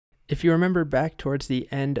If you remember back towards the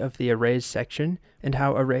end of the arrays section and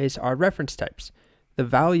how arrays are reference types, the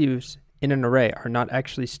values in an array are not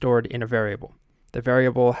actually stored in a variable. The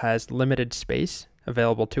variable has limited space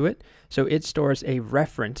available to it, so it stores a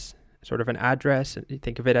reference, sort of an address.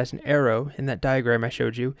 Think of it as an arrow in that diagram I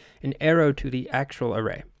showed you, an arrow to the actual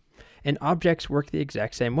array. And objects work the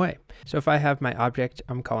exact same way. So if I have my object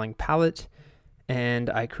I'm calling palette, and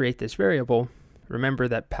I create this variable, remember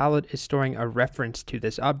that palette is storing a reference to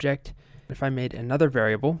this object. If I made another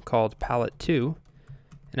variable called palette2,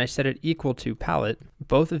 and I set it equal to palette,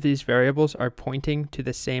 both of these variables are pointing to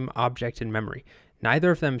the same object in memory.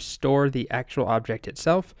 Neither of them store the actual object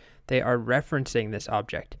itself, they are referencing this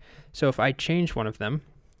object. So if I change one of them,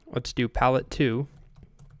 let's do palette2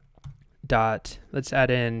 dot, let's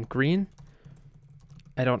add in green.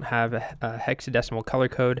 I don't have a hexadecimal color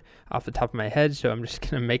code off the top of my head, so I'm just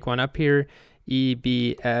gonna make one up here,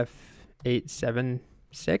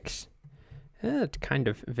 EBF876. It's kind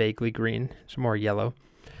of vaguely green, it's more yellow.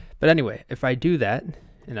 But anyway, if I do that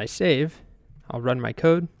and I save, I'll run my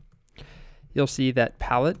code, you'll see that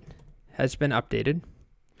palette has been updated,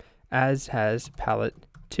 as has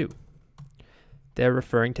palette2. They're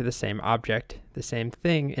referring to the same object, the same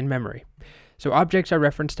thing in memory. So objects are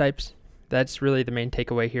reference types. That's really the main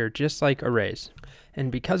takeaway here, just like arrays.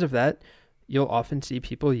 And because of that, you'll often see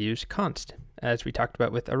people use const, as we talked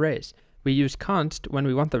about with arrays. We use const when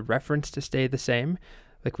we want the reference to stay the same,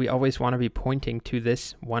 like we always want to be pointing to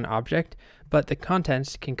this one object, but the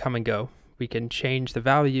contents can come and go. We can change the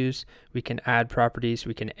values, we can add properties,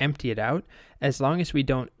 we can empty it out, as long as we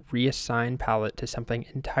don't reassign palette to something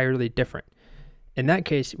entirely different. In that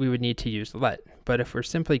case, we would need to use let, but if we're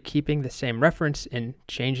simply keeping the same reference and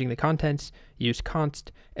changing the contents, use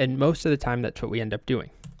const, and most of the time that's what we end up doing.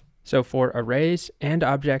 So for arrays and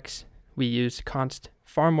objects, we use const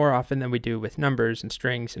far more often than we do with numbers and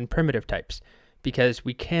strings and primitive types, because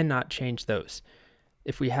we cannot change those.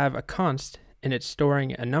 If we have a const and it's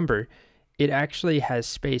storing a number, it actually has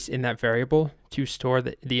space in that variable to store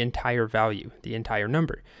the entire value, the entire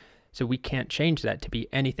number. So we can't change that to be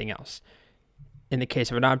anything else. In the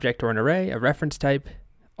case of an object or an array, a reference type,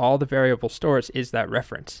 all the variable stores is that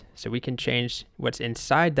reference. So we can change what's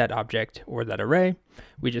inside that object or that array,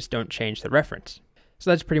 we just don't change the reference. So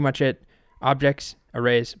that's pretty much it. Objects,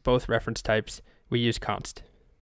 arrays, both reference types, we use const.